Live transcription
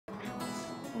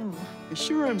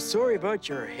Sure, I'm sorry about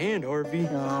your hand, Harvey.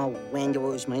 Oh, Wendell,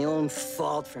 it was my own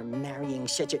fault for marrying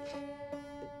such a...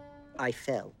 I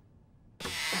fell.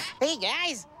 Hey,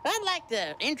 guys, I'd like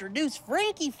to introduce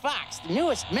Frankie Fox, the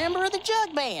newest member of the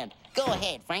Jug Band. Go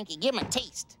ahead, Frankie, give him a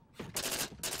taste.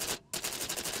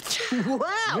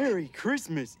 Wow! Merry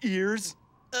Christmas, ears.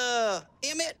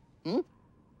 Emmett?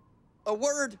 A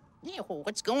word? Yeah, well,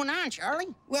 what's going on,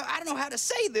 Charlie? Well, I don't know how to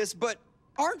say this, but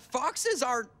aren't foxes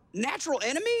our natural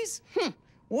enemies?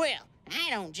 Well, I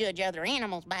don't judge other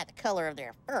animals by the color of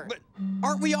their fur. But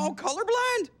aren't we all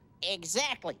colorblind?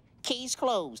 Exactly. Case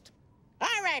closed.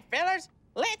 All right, fellas,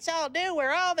 let's all do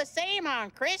We're All the Same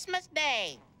on Christmas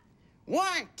Day. 1,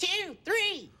 2,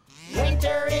 3.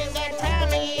 Winter is that time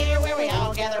of year where we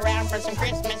all gather around for some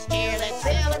Christmas cheer. Let's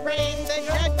celebrate the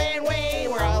Jug Band way.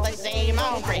 We're all the same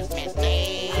on Christmas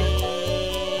Day.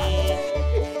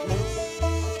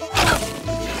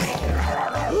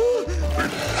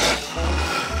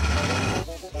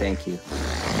 Thank you.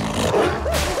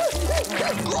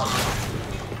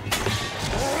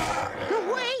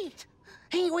 Wait!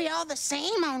 Ain't we all the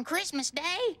same on Christmas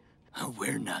Day?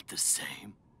 We're not the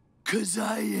same, 'cause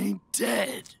I ain't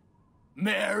dead.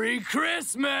 Merry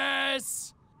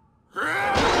Christmas!